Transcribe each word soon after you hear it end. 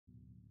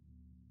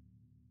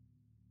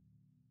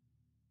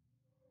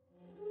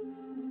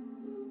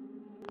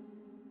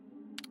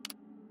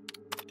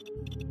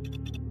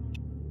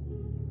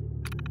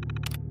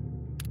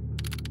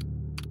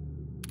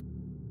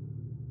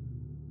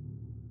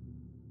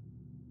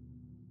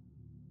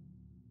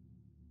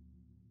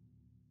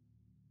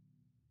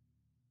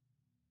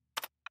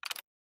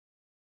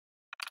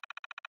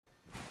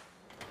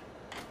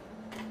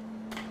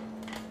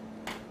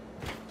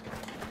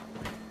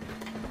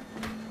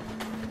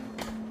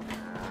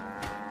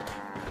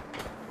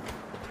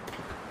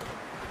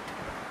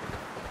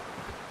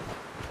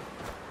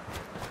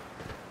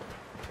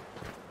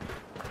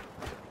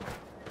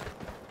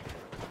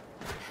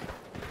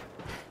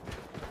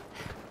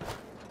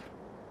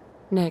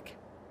Nick,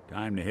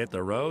 Time to hit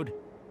the road?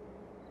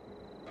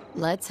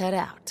 let's head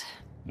out.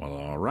 Well,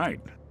 all right.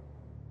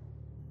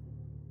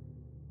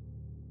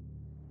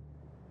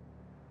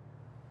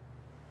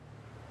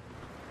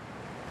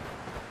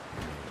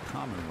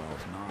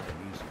 Commonwealth's not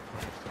an easy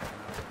place to travel.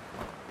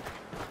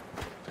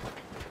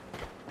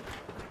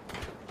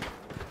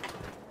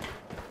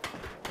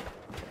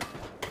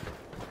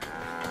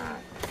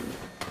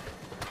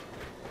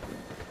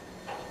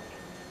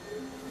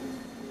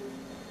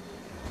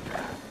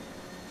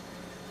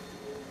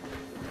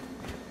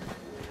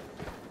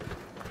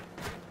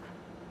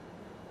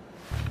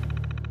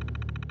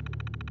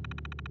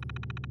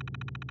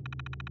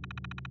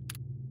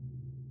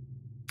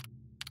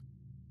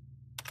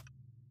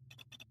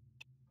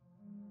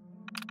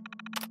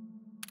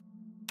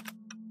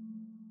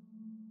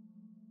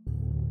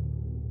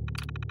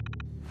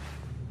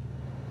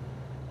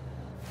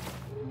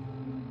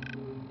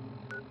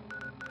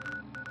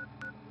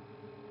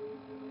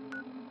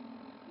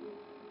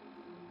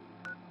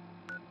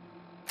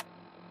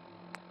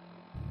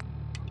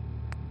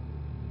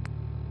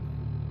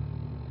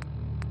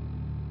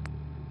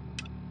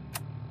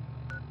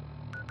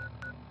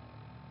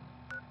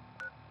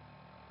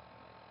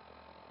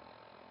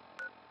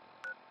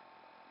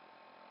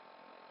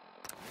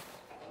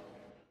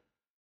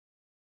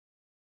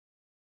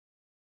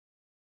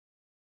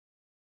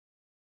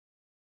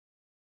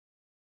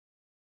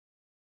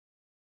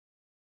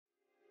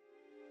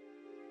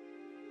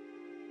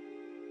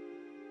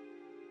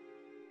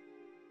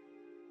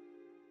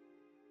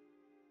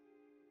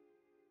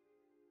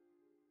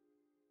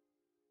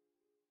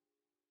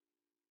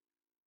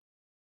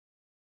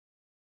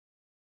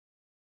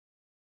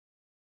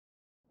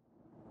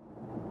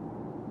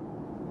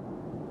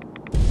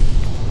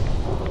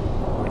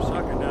 We're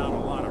sucking down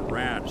a lot of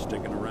rats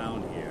sticking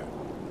around here.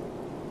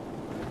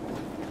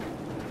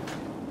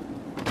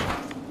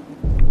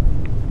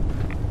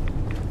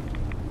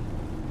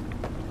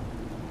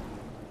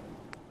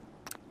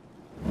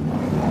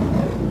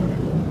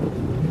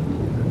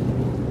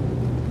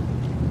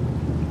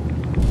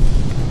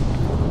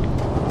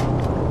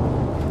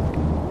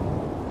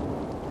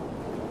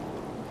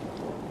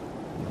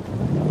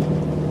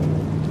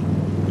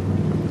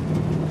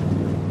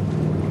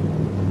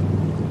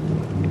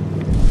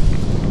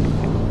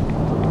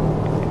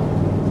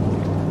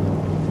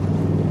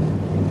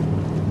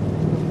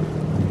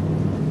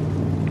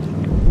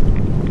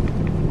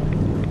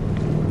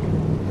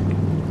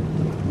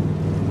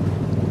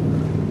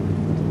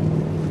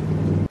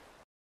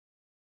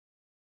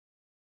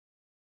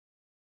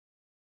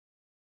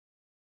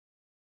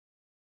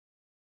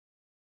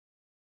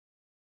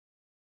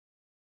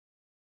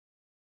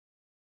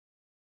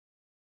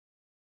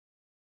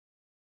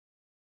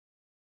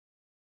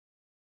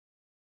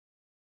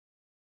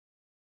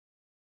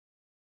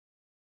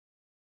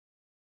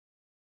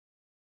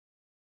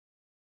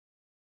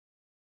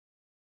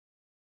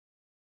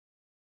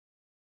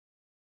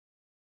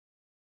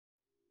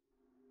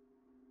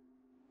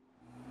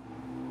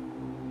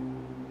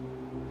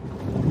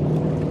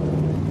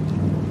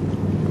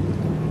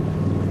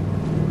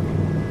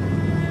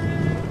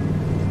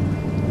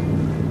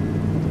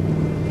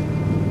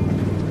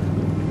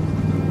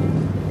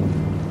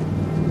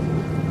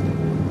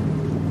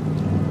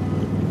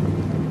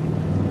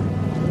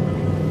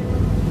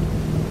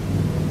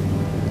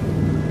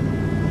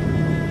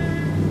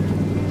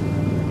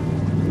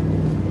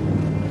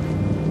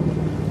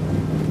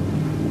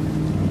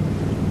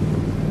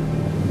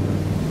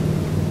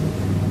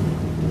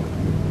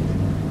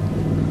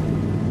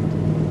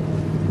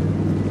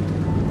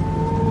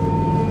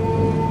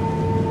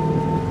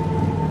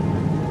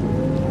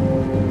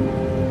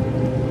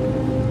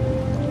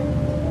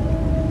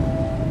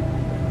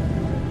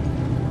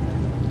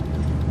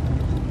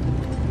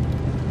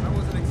 I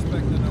wasn't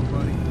expecting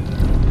nobody.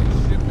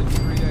 Big shipment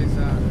 3 days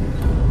out.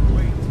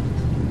 Wait,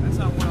 that's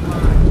not one of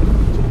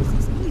mine.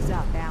 Jesus, ease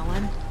up,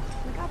 Alan.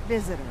 We got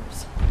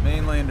visitors.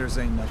 Mainlanders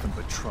ain't nothing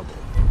but trouble.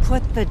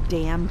 Put the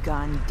damn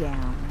gun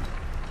down.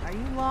 Are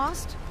you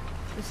lost?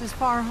 This is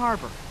Far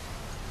Harbor.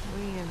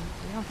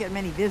 We don't get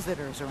many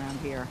visitors around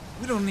here.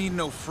 We don't need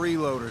no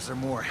freeloaders or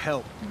more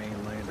help,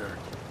 Mainlander.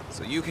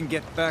 So you can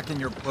get back in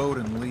your boat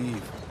and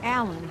leave.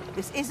 Alan,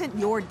 this isn't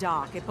your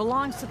dock. It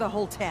belongs to the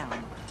whole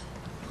town.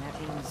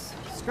 That means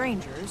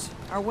strangers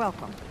are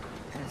welcome.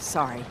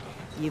 Sorry,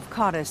 you've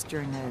caught us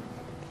during a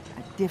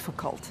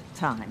difficult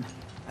time.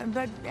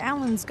 But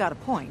Alan's got a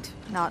point.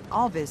 Not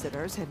all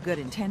visitors have good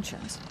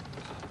intentions.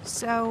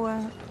 So,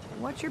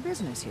 what's your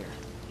business here?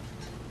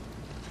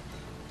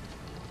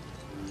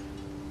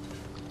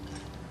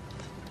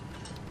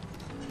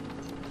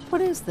 What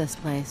is this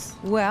place?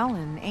 Well,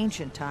 in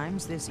ancient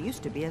times, this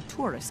used to be a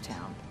tourist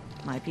town.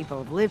 My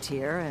people have lived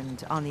here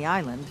and on the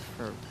island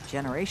for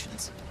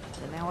generations.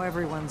 But now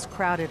everyone's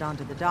crowded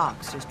onto the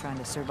docks, just trying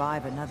to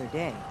survive another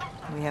day.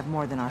 We have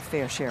more than our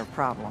fair share of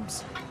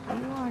problems.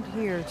 You aren't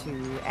here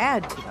to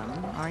add to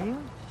them, are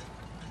you?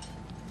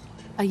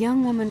 A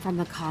young woman from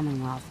the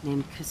Commonwealth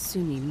named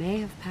Kasumi may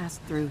have passed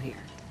through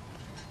here.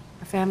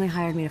 Her family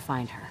hired me to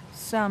find her.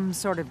 Some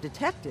sort of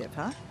detective,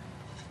 huh?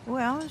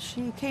 Well,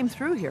 she came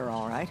through here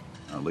all right.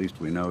 At least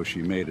we know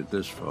she made it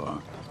this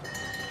far.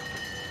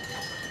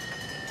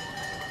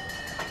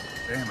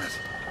 Damn it.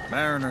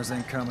 Mariners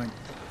ain't coming.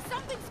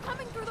 Something's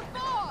coming through the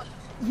fog!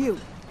 You,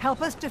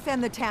 help us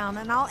defend the town,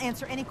 and I'll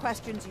answer any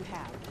questions you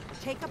have.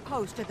 Take a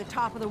post at the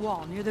top of the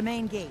wall, near the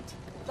main gate.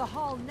 The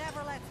Hall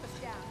never lets us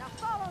down. Now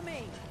follow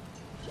me!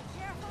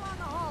 Careful on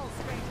the Hall,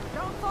 stranger.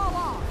 Don't fall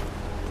off!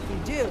 If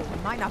you do,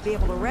 we might not be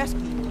able to rescue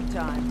you in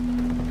time.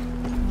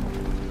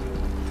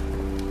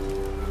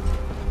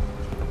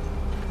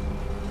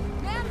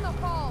 Man the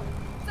Hall!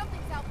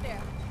 Something's out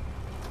there.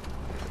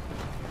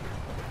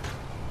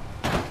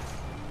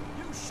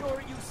 You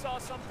sure you saw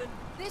something?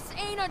 This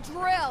ain't a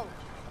drill!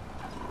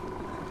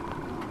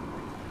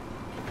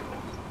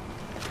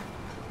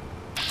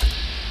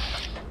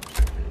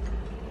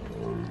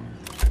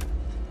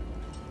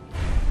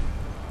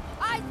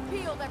 Eyes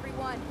peeled,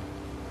 everyone!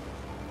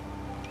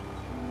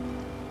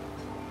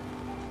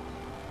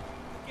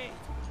 The gate!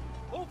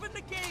 Open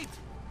the gate!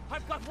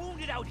 I've got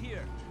wounded out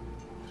here!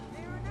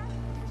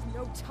 There's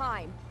no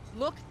time.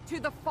 Look to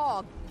the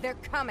fog. They're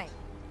coming.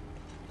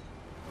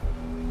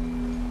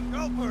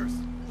 Helpers!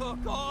 Oh,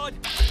 God!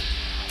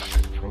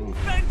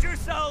 Defend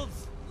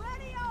yourselves!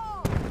 Ready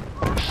all!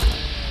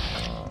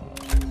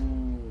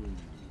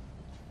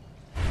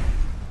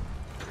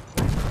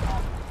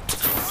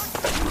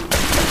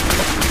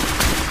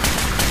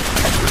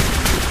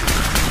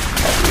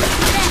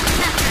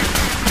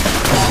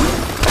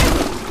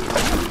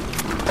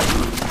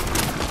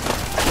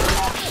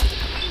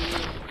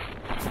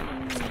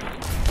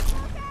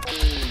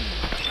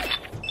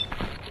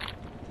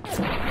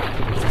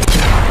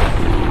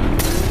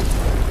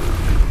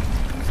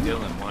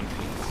 Still in one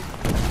piece.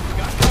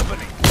 Got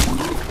company!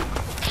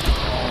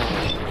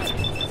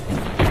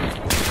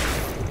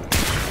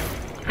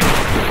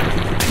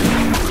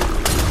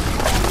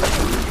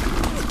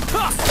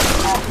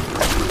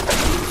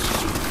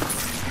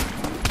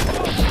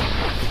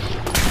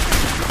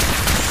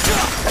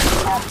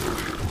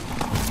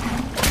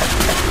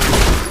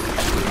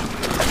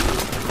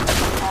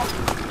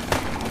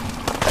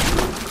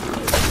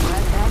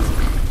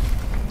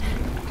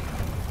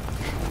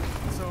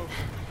 So,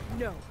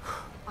 No.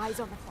 Eyes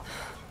on the fog.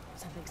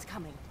 Something's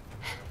coming.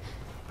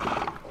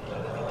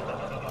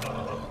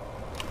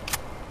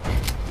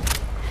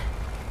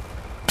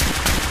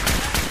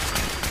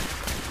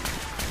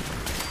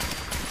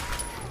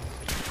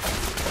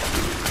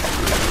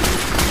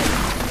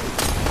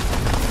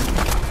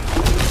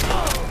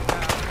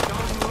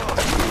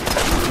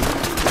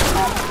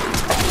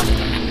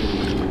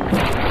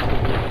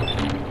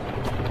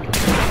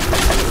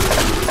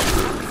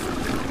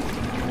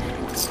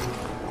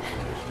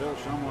 Still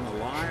someone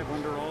alive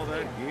under all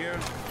that gear?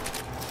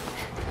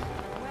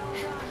 Well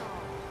done,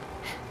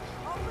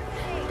 all. Open the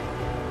gate.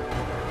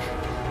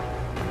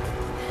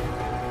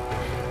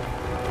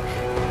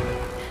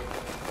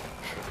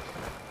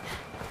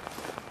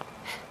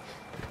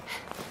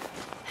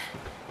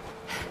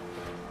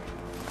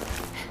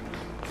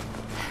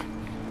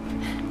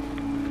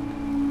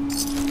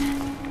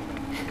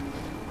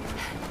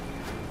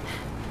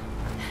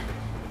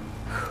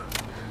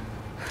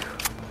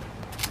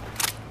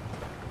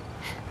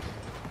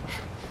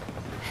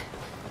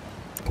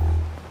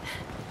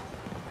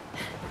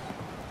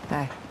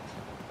 Hey.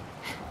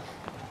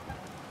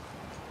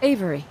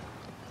 Avery.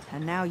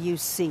 And now you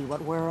see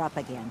what we're up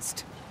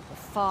against. The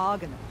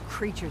fog and the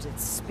creatures it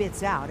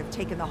spits out have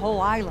taken the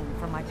whole island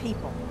from my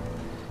people.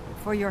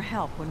 For your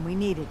help when we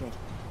needed it,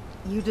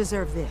 you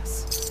deserve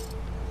this.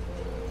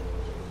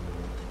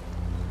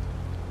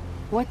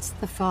 What's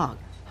the fog?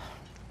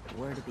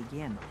 Where to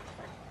begin?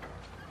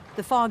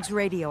 The fog's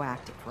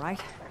radioactive,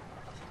 right?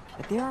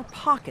 But there are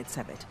pockets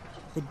of it,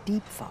 the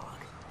deep fog,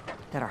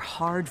 that are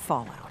hard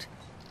fallout.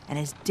 And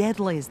as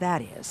deadly as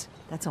that is,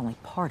 that's only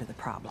part of the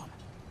problem.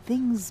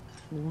 Things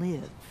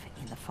live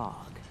in the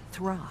fog,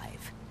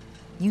 thrive.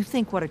 You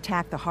think what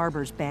attacked the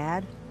harbor's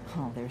bad?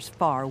 Oh, there's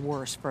far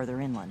worse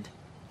further inland.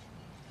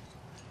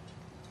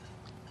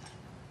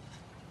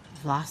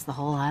 You've lost the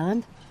whole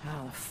island?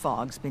 Oh, the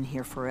fog's been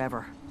here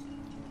forever.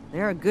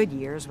 There are good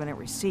years when it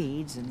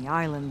recedes and the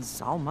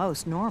island's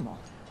almost normal.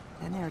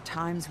 Then there are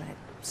times when it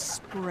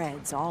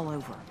spreads all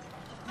over.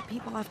 And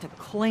people have to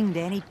cling to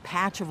any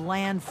patch of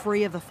land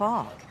free of the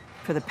fog.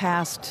 For the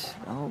past,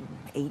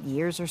 8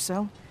 years or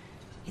so,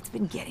 it's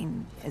been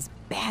getting as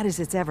bad as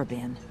it's ever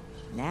been.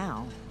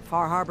 Now,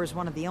 Far Harbor's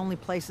one of the only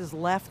places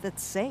left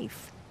that's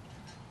safe.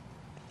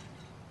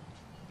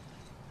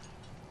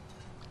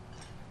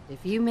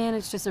 If you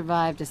managed to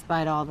survive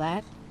despite all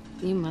that,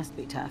 you must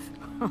be tough.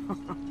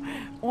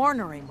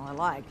 Ornery, more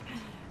like.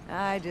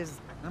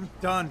 I'm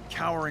done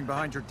cowering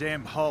behind your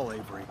damn hull,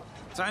 Avery.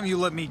 Time you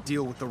let me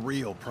deal with the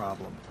real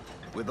problem.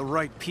 With the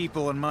right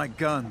people and my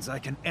guns, I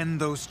can end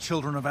those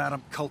Children of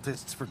Adam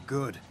cultists for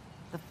good.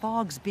 The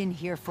fog's been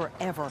here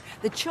forever.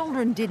 The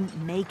children didn't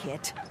make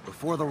it.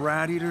 Before the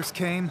Rat Eaters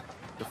came,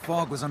 the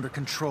fog was under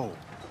control.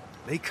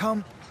 They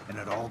come, and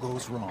it all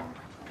goes wrong.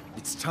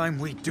 It's time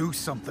we do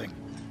something.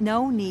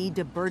 No need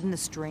to burden the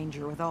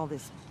stranger with all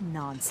this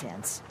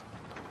nonsense.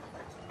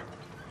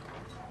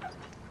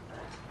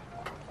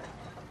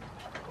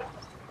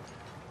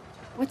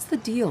 What's the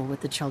deal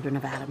with the Children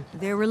of Adam?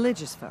 They're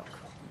religious folk.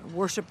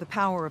 Worship the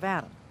power of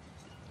Adam.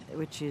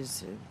 Which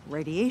is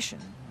radiation,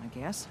 I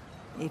guess.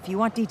 If you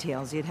want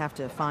details, you'd have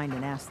to find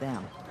and ask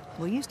them.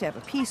 We used to have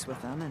a peace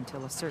with them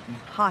until a certain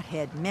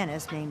hothead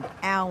menace named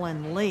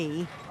Alan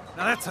Lee.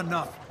 Now that's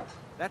enough.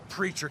 That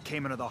preacher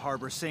came into the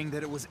harbor saying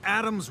that it was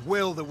Adam's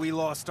will that we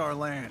lost our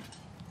land.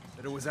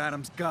 That it was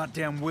Adam's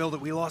goddamn will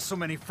that we lost so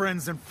many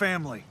friends and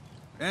family.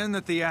 And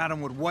that the Adam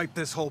would wipe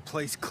this whole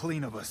place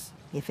clean of us.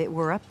 If it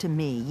were up to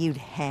me, you'd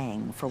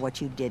hang for what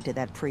you did to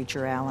that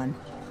preacher, Alan.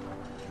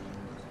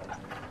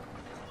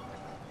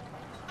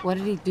 What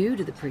did he do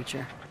to the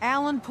preacher?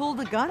 Alan pulled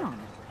a gun on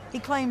him. He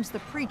claims the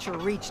preacher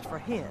reached for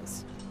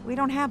his. We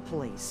don't have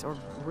police, or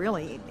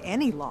really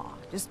any law,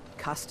 just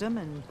custom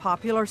and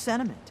popular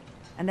sentiment.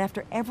 And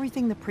after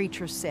everything the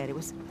preacher said, it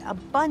was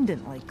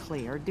abundantly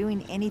clear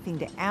doing anything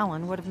to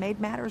Alan would have made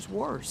matters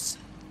worse.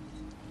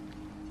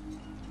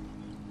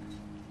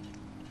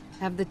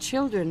 Have the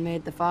children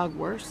made the fog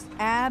worse?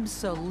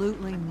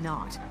 Absolutely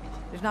not.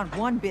 There's not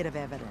one bit of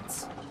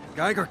evidence.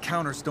 Geiger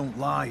counters don't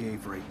lie,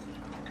 Avery.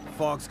 The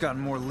fog's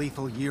gotten more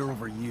lethal year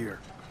over year.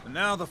 And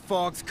now the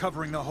fog's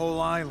covering the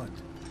whole island.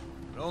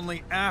 But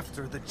only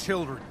after the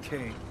children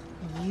came.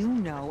 You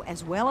know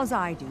as well as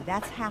I do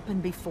that's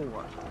happened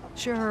before.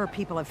 Sure,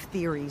 people have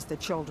theories the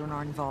children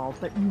are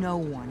involved, but no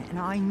one, and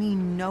I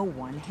mean no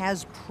one,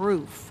 has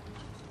proof.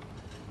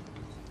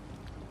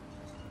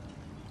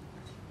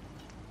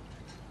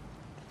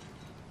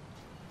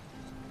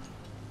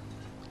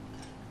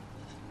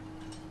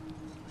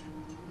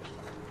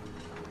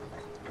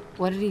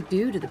 What did he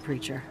do to the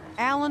preacher?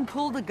 Alan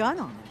pulled a gun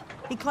on him.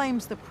 He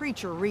claims the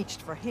preacher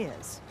reached for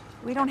his.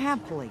 We don't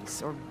have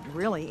police, or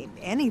really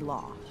any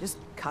law, just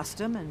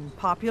custom and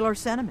popular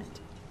sentiment.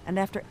 And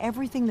after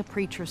everything the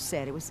preacher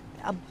said, it was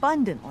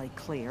abundantly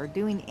clear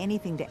doing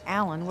anything to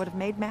Alan would have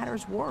made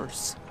matters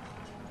worse.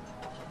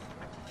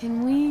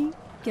 Can we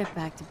get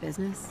back to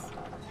business?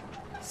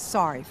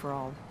 Sorry for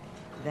all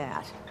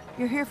that.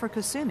 You're here for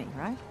Kasumi,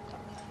 right?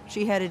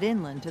 She headed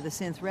inland to the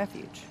Synth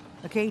Refuge,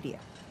 Acadia.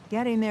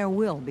 Getting there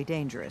will be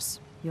dangerous.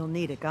 You'll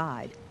need a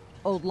guide.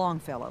 Old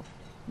Longfellow.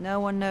 No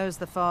one knows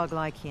the fog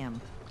like him.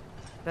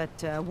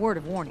 But, word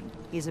of warning,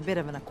 he's a bit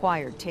of an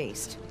acquired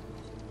taste.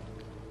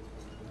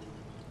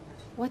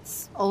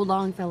 What's Old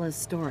Longfellow's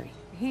story?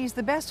 He's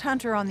the best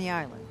hunter on the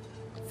island.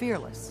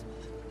 Fearless.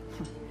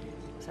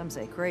 Some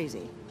say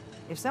crazy.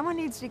 If someone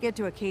needs to get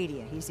to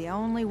Acadia, he's the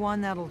only one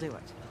that'll do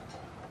it.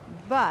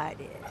 But,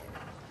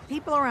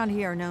 people around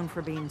here are known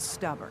for being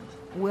stubborn,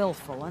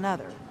 willful, and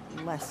other,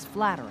 less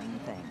flattering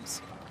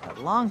things. But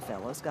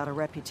Longfellow's got a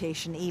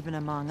reputation even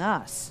among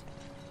us.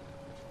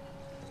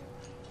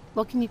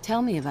 What can you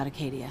tell me about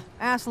Acadia?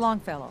 Ask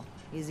Longfellow.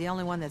 He's the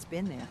only one that's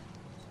been there.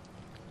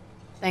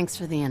 Thanks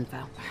for the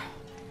info.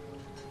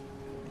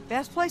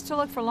 Best place to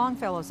look for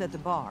Longfellow's at the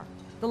bar.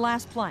 The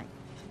last plank.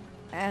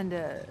 And,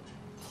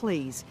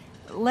 please,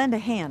 lend a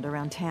hand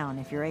around town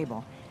if you're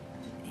able.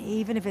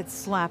 Even if it's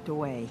slapped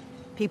away.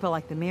 People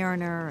like the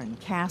Mariner and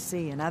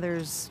Cassie and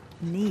others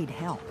need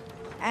help.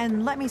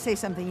 And let me say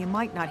something you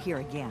might not hear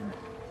again.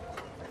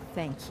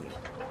 Thank you.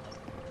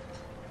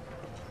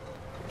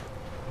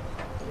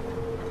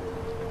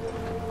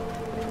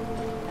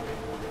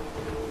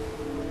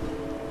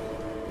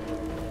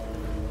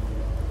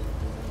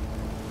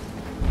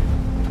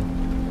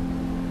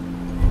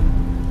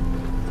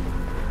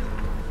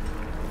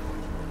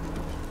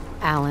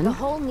 Alan? The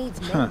hull needs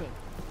mending.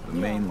 The You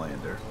know,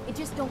 mainlander. It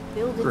just don't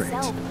build Great.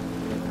 itself.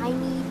 I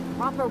need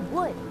proper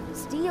wood,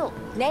 steel,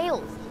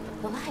 nails,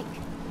 the like.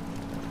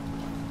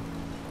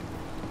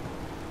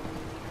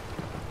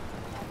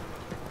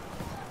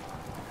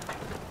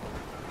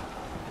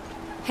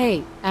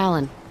 Hey,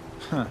 Alan.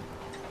 Huh.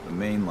 The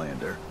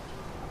mainlander.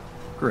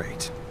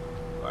 Great.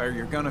 Fire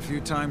your gun a few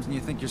times and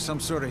you think you're some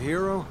sort of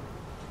hero?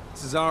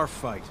 This is our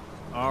fight.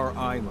 Our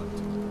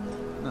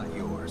island. Not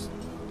yours.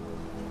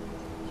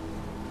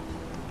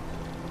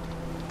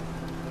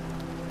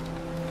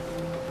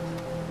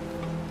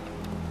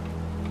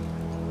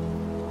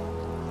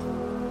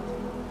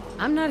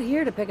 I'm not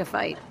here to pick a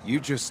fight. You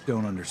just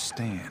don't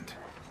understand.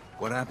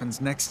 What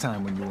happens next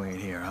time when you ain't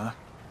here, huh?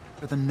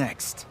 Or the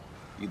next?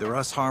 Either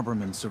us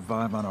harbormen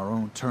survive on our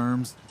own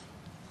terms,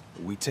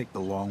 or we take the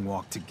long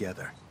walk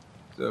together.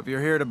 So if you're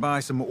here to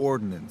buy some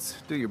ordnance,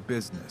 do your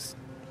business.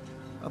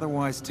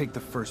 Otherwise, take the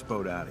first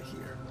boat out of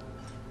here.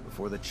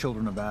 Before the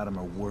Children of Adam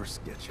or worse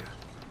get you.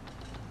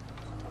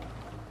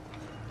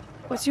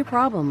 What's your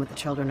problem with the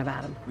Children of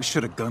Adam? We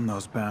should have gunned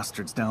those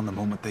bastards down the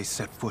moment they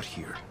set foot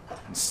here.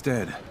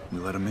 Instead, we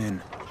let them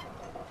in.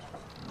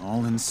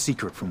 All in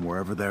secret from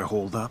wherever they're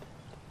holed up.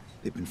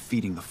 They've been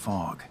feeding the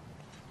fog.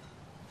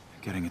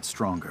 Getting it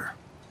stronger.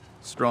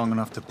 Strong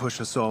enough to push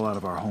us all out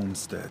of our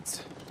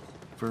homesteads.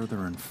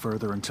 Further and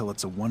further until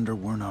it's a wonder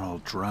we're not all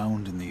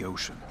drowned in the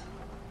ocean.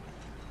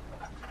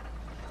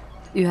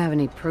 You have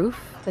any proof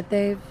that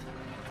they've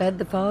fed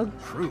the fog?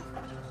 Proof?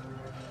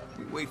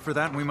 Wait for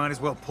that and we might as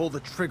well pull the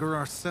trigger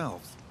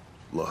ourselves.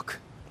 Look,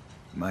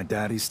 in my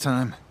daddy's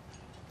time,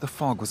 the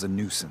fog was a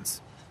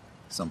nuisance.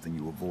 Something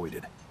you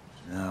avoided.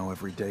 Now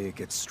every day it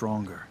gets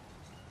stronger.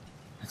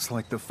 It's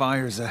like the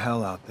fires of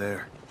hell out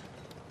there.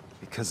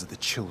 Because of the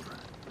children.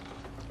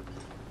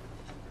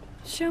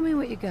 Show me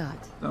what you got.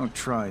 Don't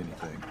try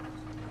anything.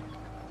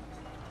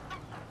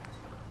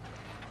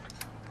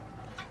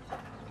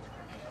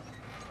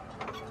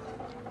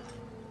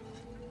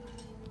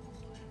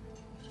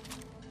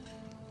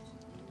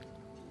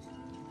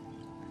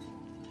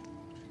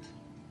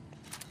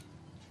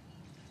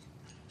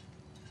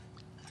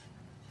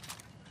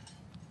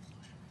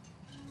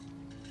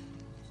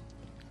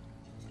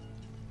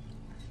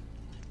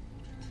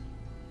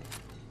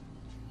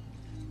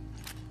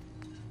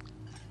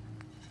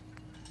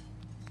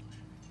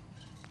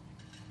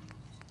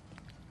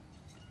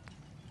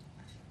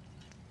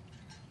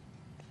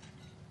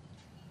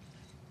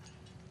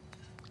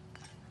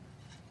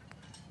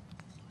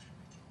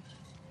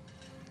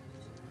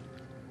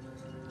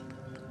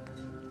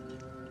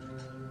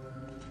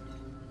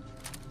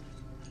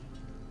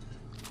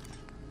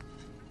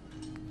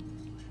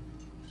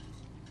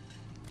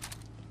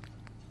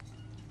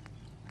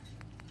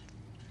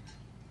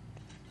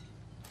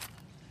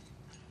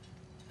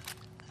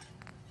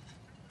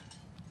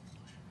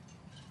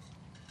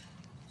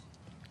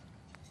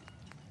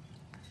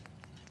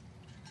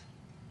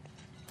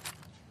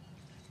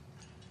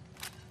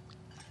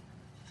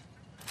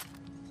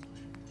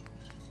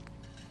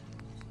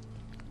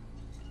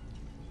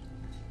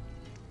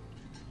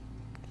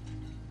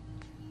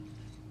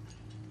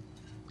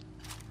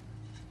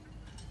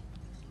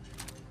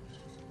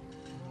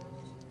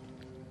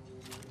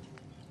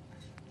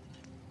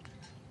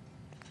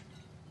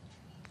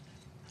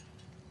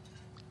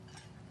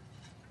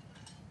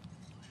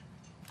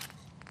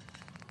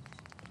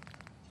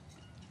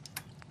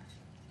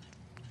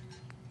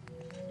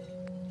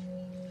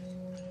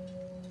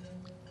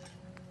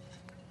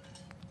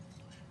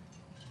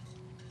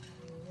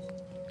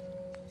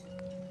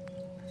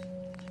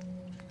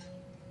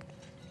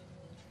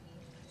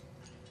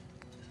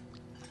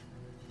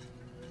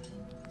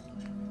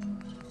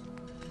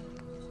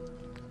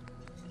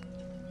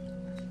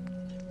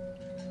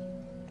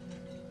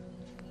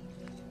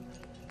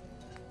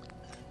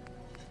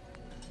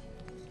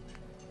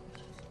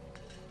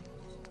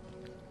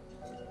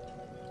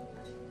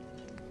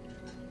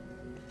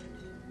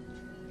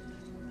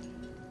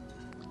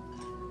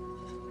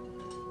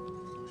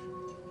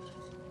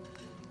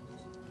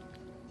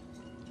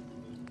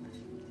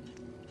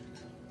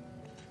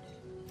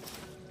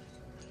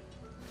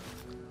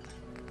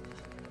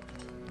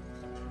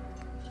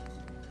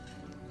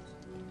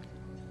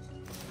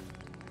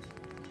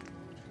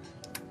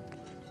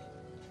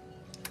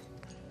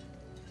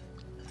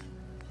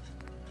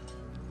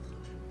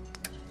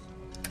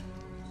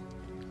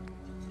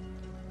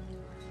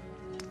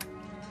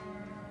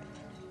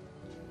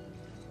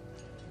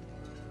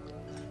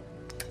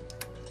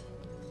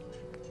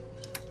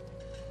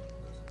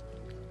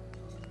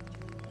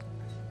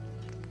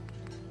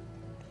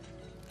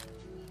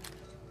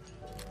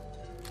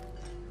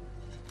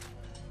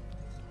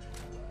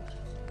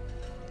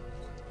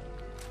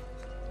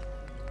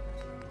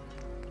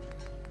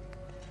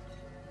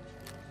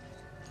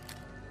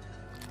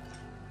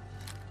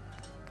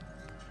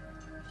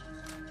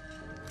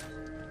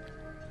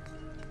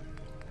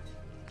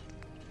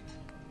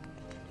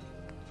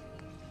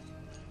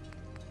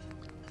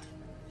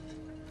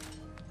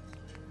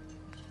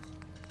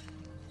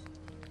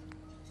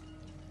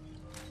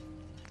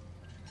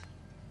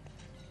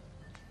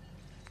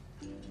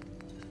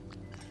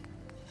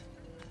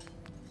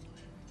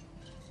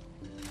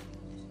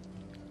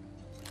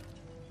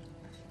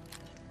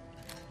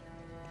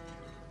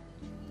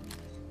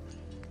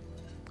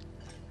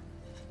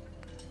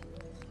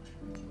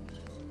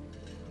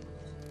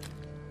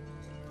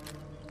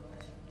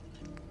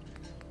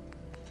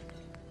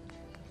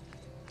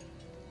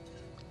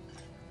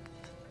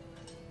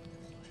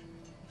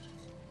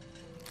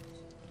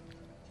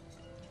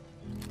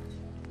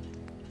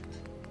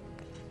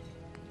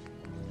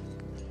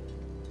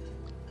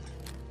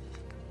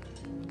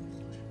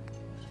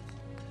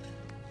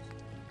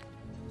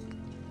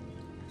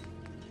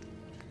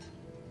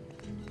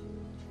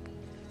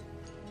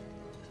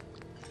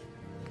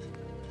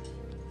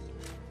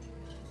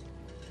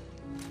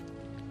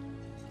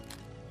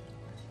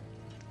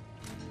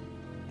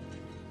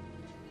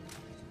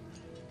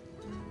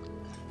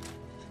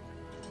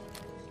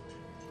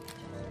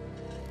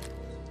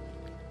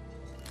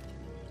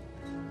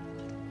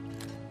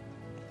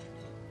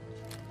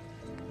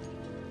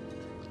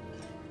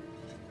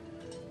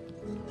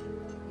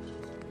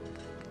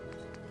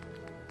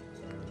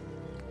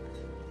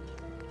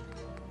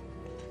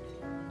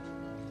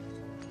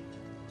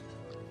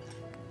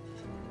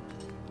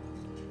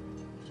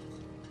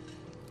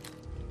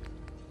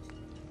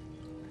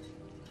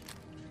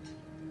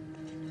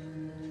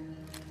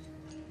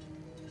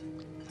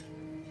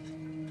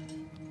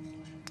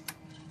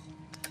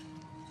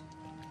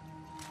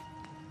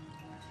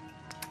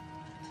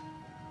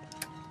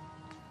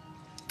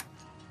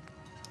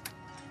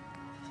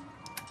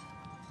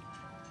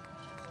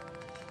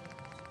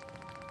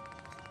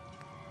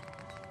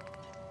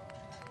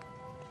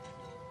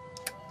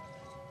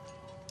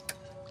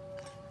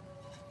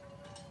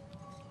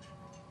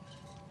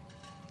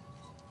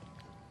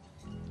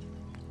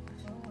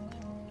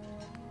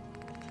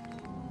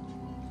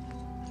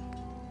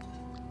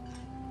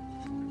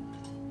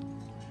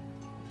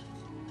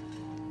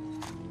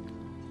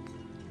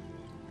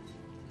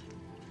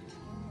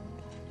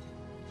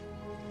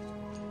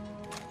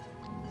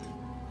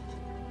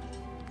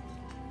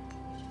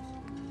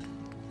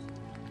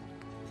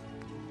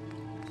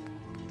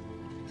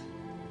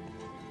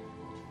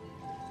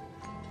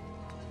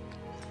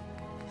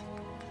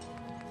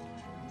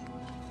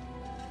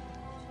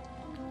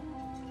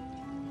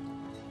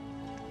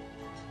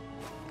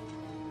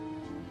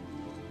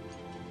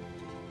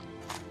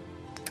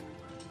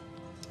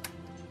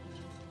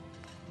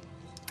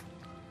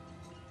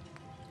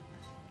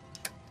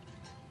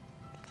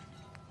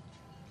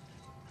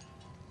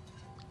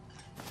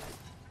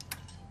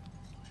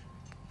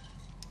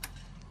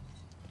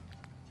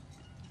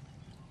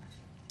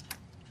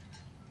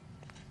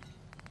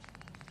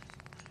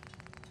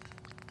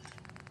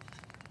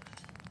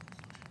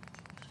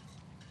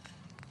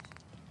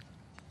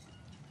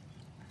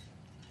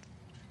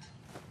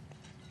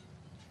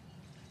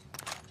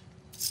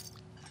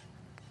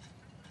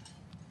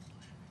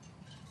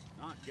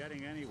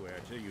 getting anywhere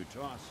till you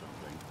toss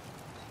something.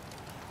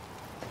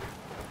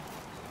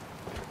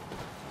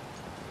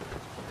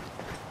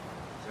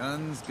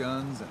 Guns,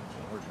 guns, and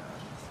more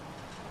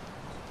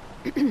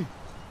guns.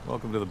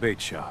 Welcome to the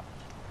bait shop.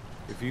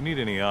 If you need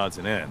any odds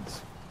and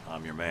ends,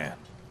 I'm your man.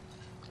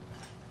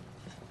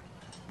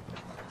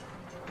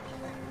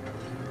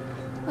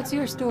 What's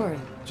your story?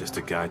 Just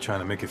a guy trying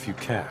to make a few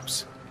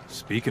caps.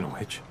 Speaking of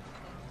which,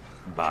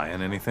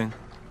 buying anything?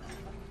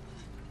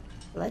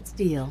 Let's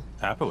deal.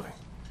 Happily.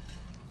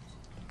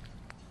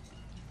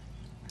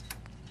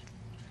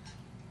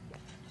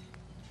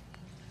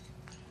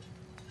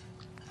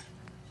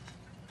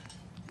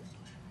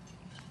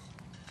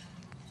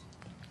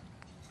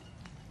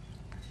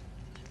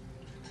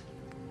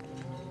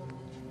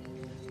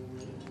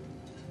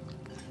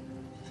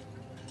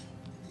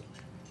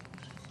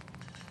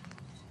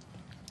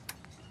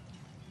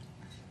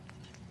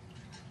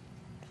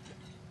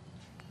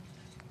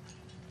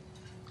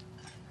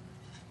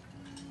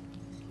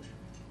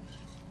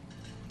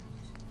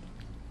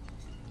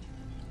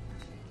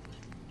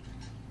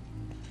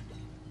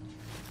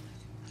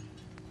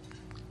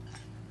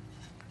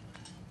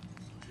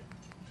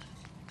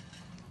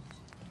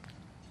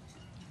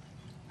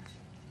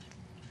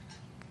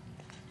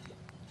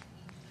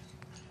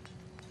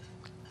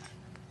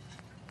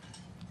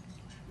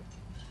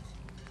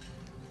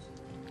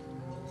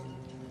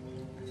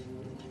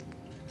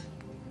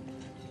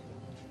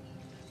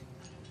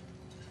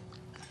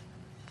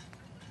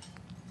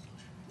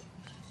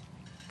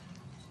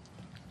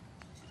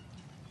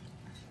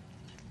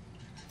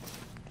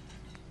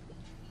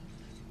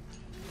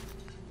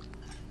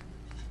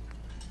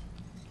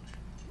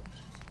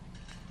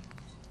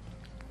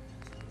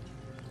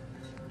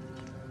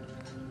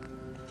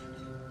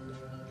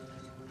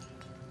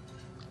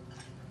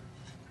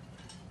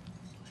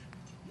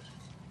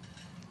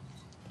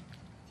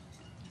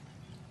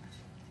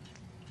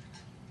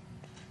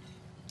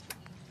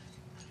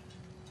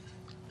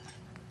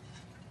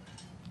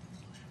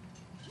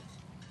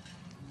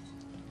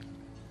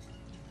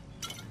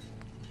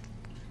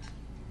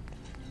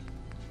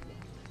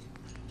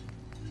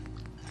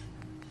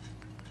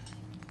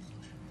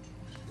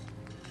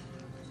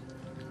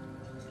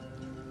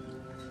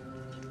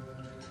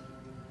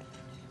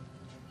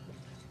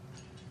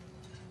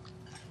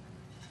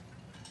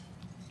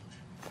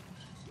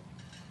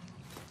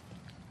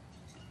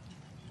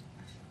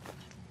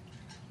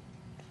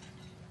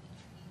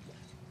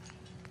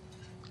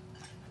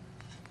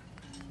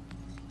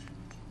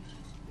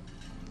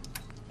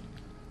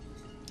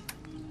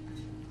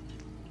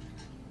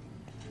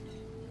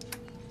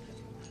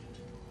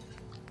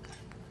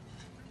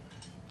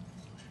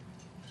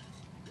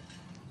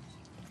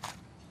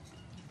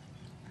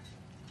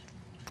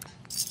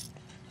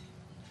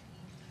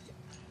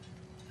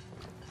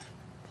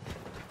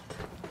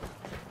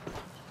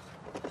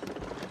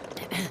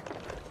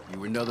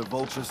 Another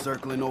vulture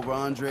circling over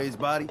Andre's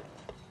body?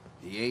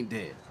 He ain't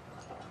dead.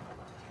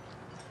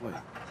 Wait,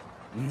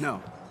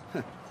 no.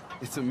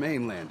 It's a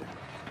mainlander.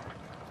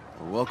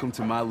 Well, welcome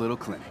to my little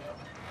clinic.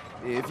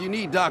 If you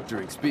need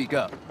doctoring, speak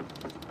up.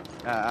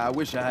 I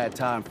wish I had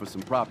time for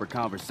some proper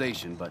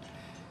conversation, but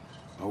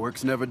my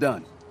work's never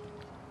done.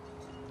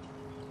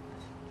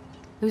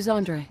 Who's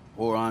Andre?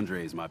 Poor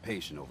Andre is my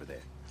patient over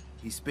there.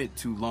 He spent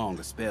too long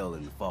a spell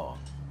in the fog.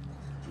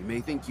 You may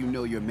think you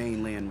know your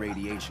mainland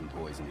radiation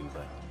poisoning,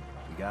 but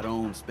we got our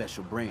own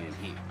special brand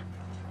here.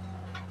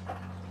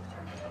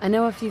 I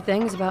know a few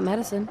things about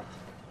medicine.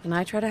 Can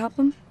I try to help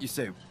him? You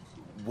say,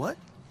 what?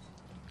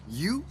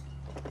 You?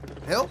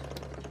 Help?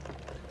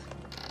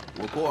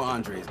 Well, poor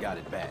Andre's got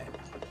it bad.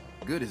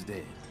 Good as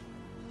dead.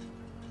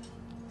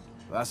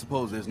 Well, I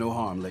suppose there's no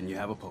harm letting you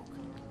have a poke.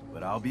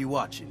 But I'll be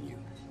watching you.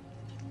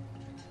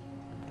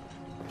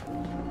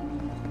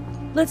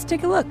 Let's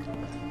take a look.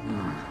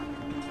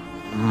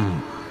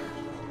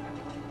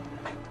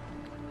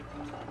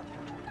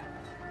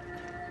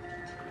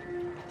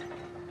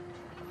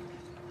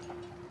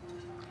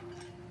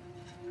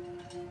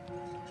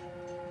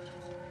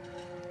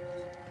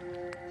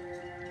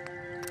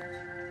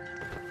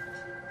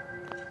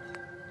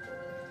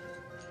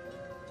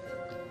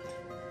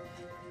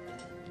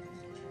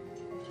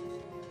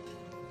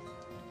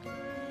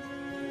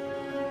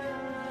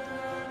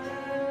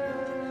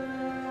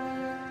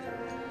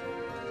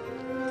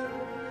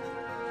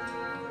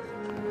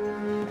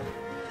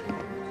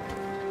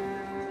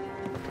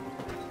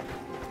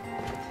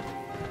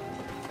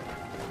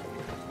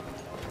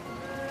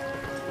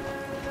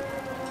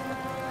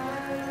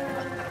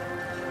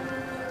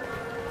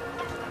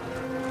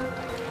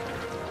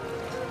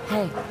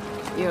 Hey,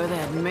 You're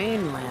that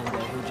mainlander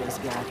who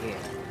just got here.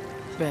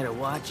 Better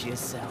watch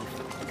yourself,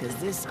 because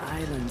this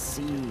island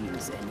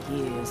sees and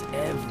hears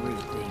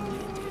everything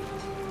you do.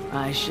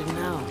 I should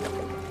know.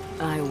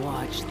 I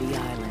watched the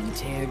island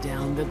tear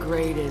down the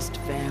greatest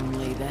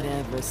family that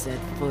ever set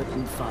foot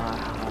in Far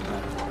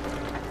Harbor.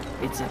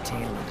 It's a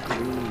tale of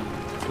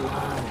greed,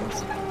 blood,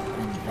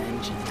 and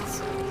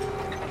vengeance.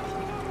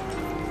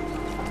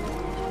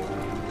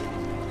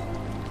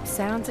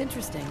 sounds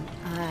interesting.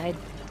 I'd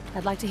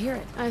I'd like to hear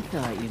it. I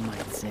thought you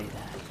might say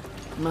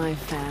that. My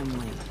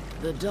family,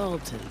 the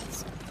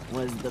Daltons,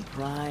 was the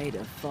pride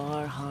of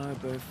Far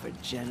Harbor for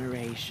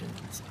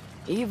generations,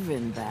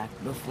 even back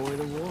before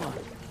the war.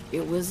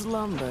 It was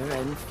lumber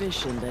and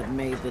fishing that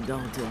made the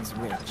Daltons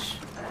rich.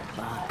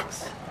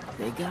 But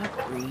they got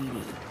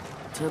greedy,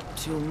 took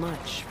too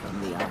much from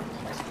the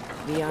island.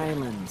 The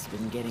island's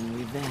been getting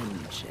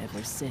revenge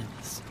ever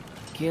since,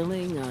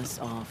 killing us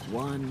off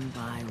one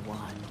by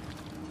one.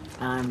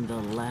 I'm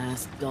the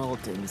last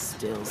Dalton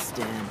still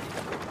standing.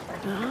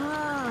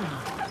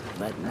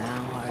 But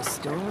now our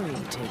story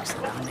takes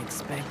an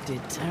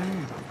unexpected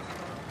turn.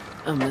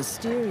 A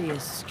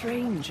mysterious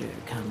stranger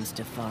comes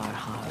to Far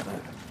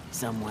Harbor.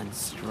 Someone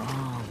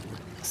strong,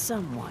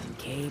 someone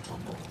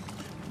capable.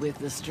 With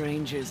the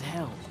stranger's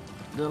help,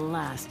 the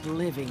last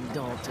living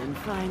Dalton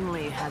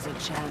finally has a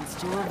chance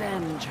to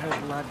avenge her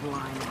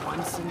bloodline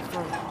once and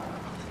for all.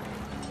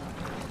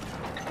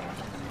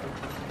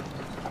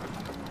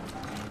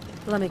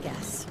 Let me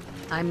guess.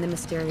 I'm the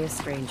mysterious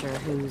stranger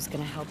who's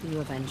gonna help you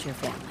avenge your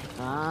family.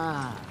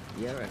 Ah,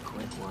 you're a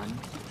quick one.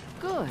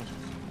 Good.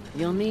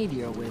 You'll need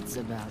your wits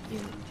about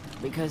you,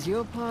 because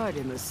your part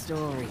in the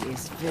story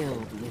is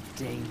filled with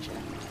danger.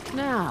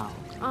 Now,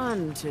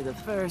 on to the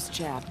first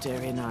chapter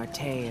in our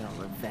tale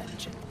of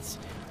vengeance.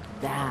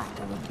 That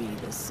will be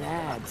the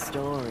sad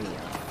story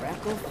of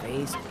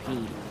Freckle-Faced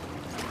Petey.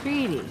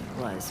 Petey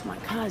was my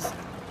cousin.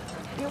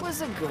 He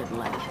was a good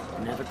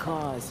lad, never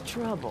caused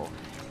trouble.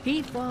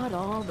 He thought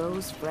all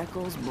those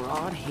freckles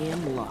brought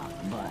him luck,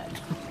 but,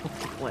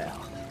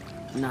 well,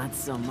 not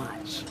so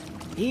much.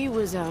 He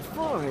was out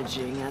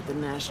foraging at the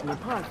National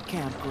Park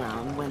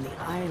campground when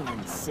the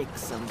island sicked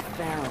some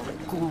feral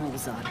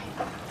ghouls on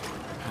him.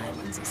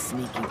 Island's a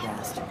sneaky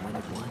bastard when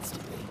it wants to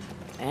be.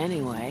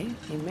 Anyway,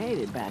 he made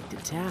it back to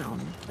town,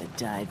 but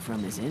died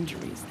from his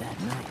injuries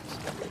that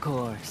night. Of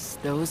course,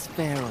 those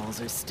ferals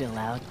are still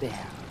out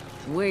there,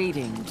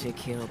 waiting to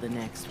kill the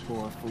next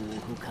poor fool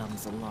who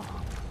comes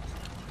along.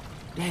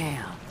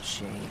 Damn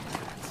shame.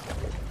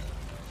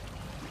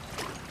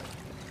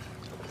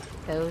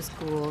 Those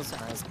ghouls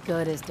are as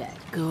good as dead.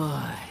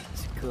 Good.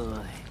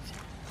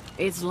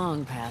 It's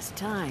long past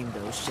time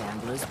those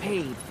shamblers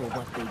paid for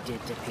what they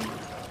did to Petey.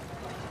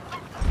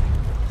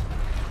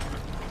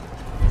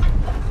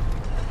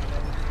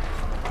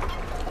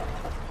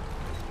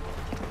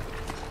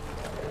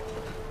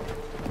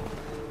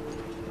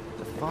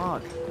 The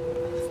fog.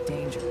 It's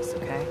dangerous,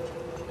 okay?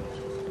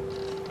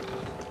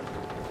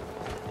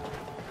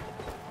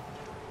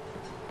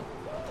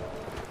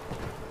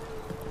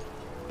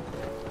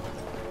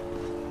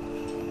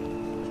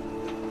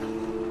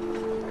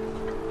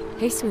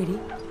 Hey, sweetie.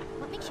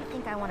 What makes you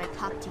think I want to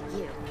talk to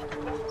you?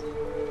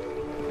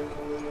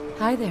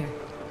 Hi there.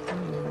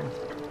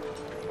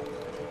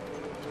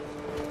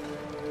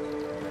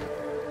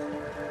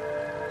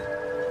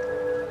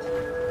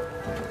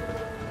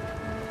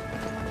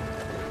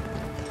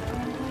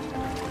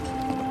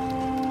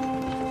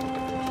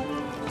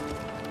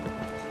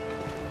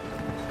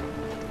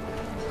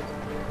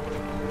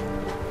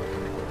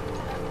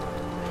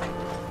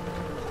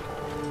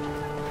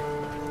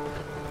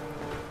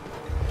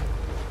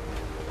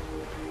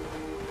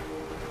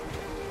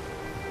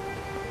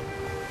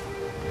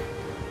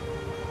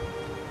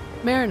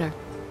 Mariner.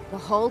 The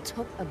hull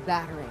took a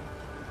battering,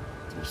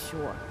 to be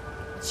sure.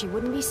 But she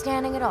wouldn't be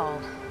standing at all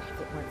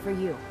if it weren't for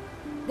you.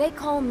 They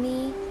call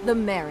me the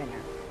Mariner,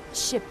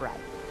 shipwright,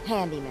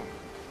 handyman,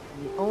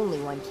 and the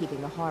only one keeping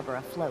the harbor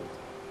afloat.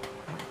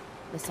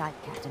 Beside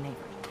Captain Avery.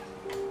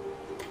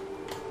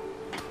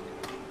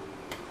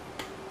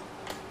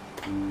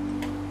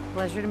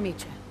 Pleasure to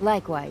meet you.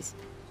 Likewise.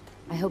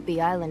 I hope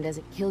the island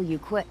doesn't kill you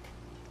quick.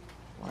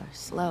 Or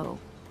slow,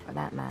 for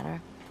that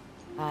matter.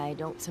 I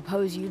don't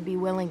suppose you'd be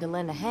willing to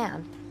lend a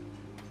hand.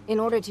 In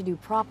order to do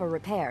proper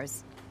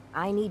repairs,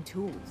 I need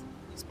tools.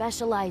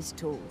 Specialized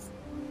tools.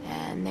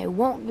 And they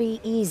won't be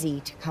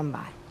easy to come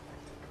by.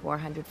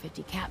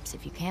 450 caps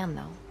if you can,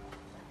 though.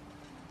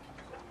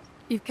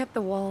 You've kept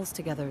the walls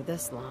together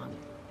this long.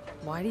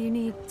 Why do you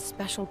need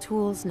special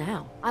tools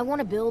now? I want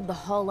to build the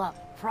hull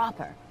up,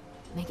 proper.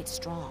 Make it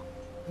strong.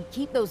 And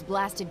keep those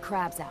blasted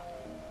crabs out.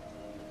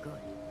 Good.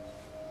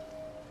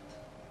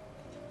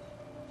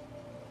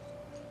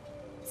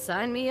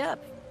 Sign me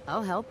up.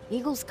 I'll help.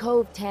 Eagles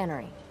Cove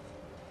Tannery.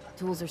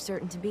 Tools are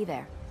certain to be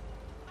there.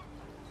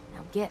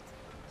 Now get.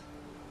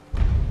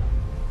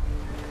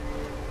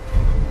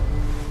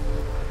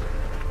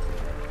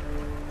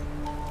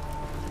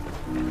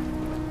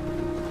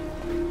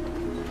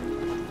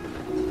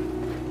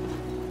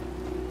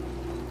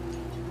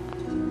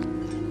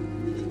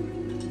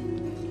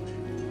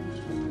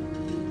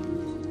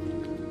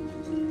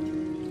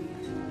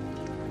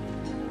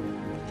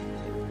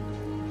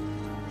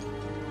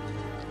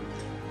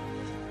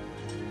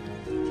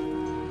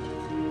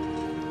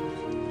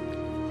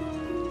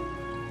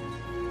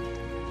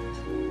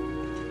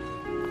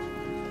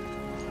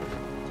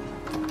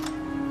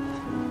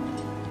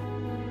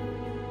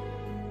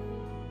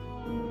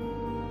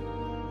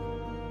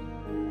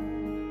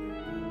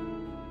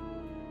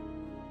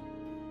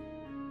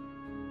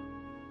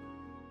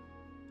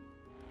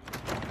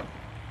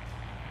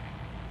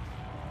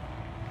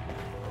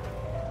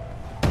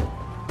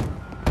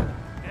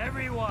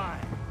 everyone!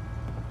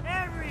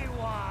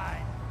 Everyone!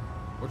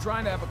 We're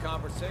trying to have a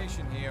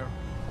conversation here.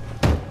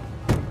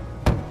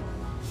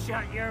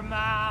 Shut your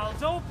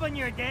mouths! Open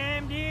your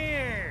damned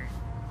ears!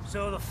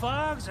 So the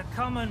fogs are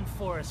coming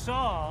for us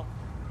all.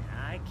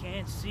 I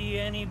can't see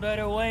any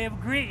better way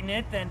of greeting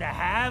it than to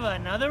have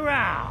another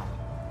round.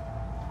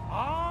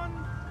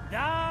 On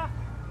the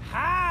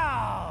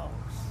house!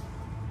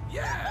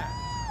 Yeah!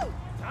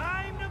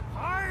 Time to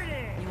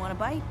party! You want a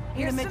bite?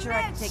 Here to Mitch, or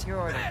I can take your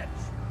order.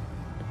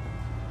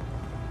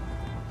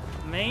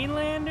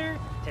 Mainlander,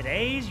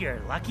 today's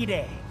your lucky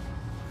day.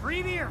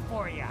 Free beer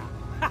for ya!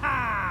 Ha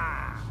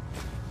ha!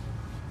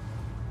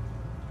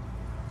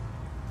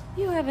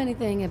 You have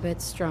anything a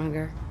bit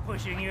stronger?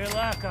 Pushing your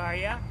luck, are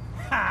ya?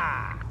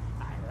 Ha!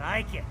 I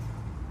like it.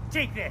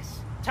 Take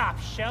this. Top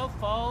shelf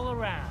all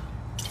around.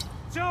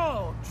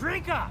 So,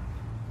 drink up.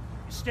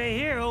 You stay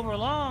here over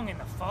long and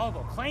the fog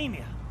will claim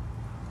you.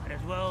 Might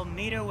as well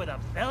meet her with a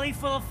belly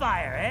full of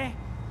fire, eh?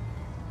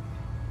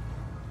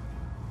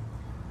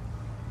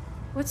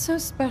 What's so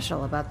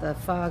special about the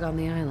fog on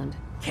the island?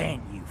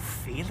 Can you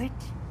feel it?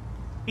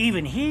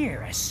 Even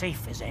here, as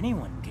safe as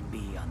anyone can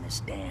be on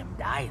this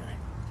damned island.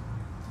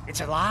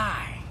 It's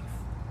alive.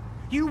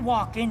 You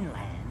walk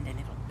inland and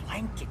it'll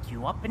blanket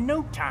you up in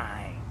no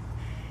time.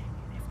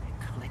 And if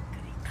the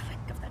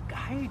clickety-click of the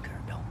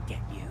Geiger don't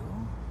get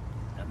you,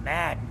 the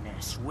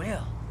madness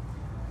will.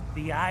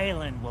 The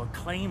island will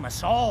claim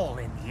us all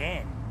in the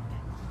end.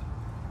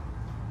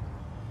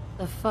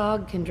 The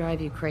fog can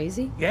drive you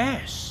crazy?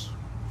 Yes,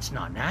 it's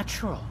not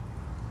natural.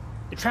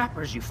 The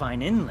trappers you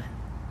find inland,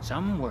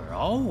 some were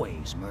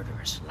always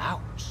murderous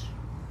louts.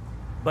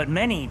 But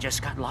many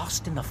just got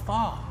lost in the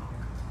fog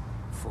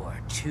for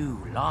too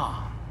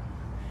long.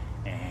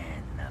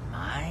 And the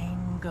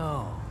mind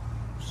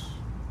goes.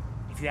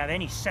 If you have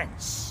any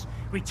sense,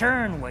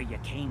 return where you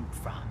came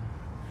from,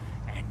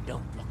 and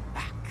don't look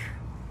back.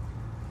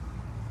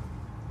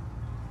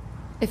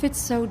 If it's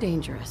so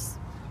dangerous,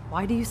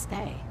 why do you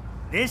stay?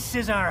 This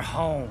is our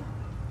home.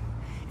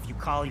 If you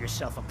call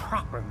yourself a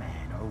proper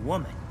man or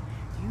woman,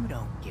 you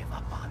don't give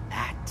up on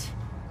that.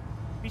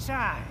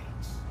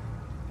 Besides,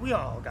 we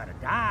all gotta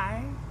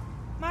die.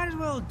 Might as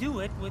well do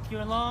it with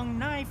your long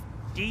knife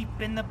deep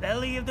in the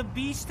belly of the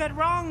beast that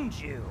wronged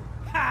you.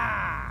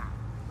 Ha!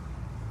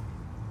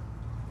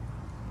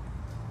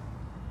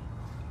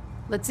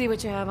 Let's see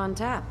what you have on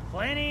tap.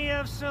 Plenty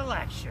of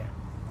selection.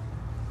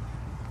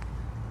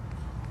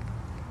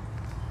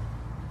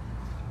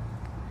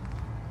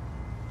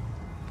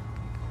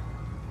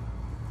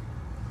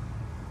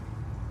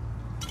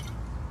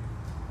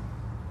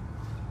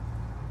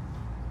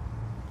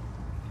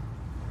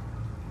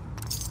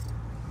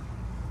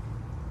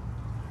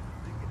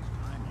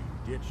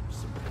 Ditched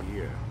some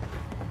beer.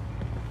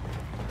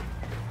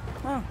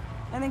 Oh,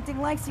 I think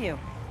Ting likes you.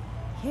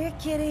 Here,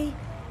 kitty.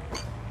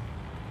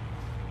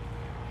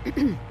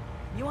 You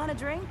want a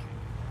drink?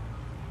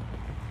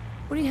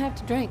 What do you have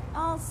to drink?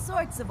 All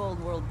sorts of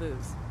old world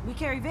booze. We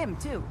carry Vim,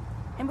 too.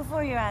 And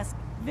before you ask,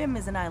 Vim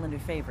is an Islander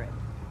favorite.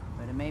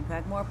 But it may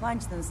pack more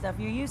punch than the stuff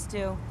you're used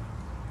to.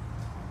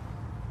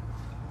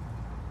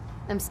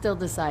 I'm still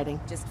deciding.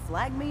 Just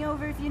flag me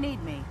over if you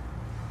need me.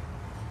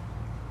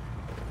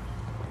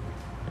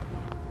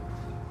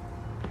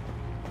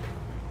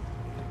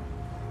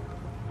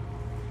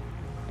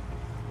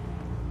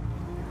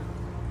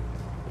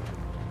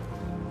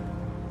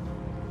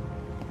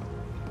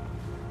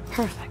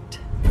 Perfect.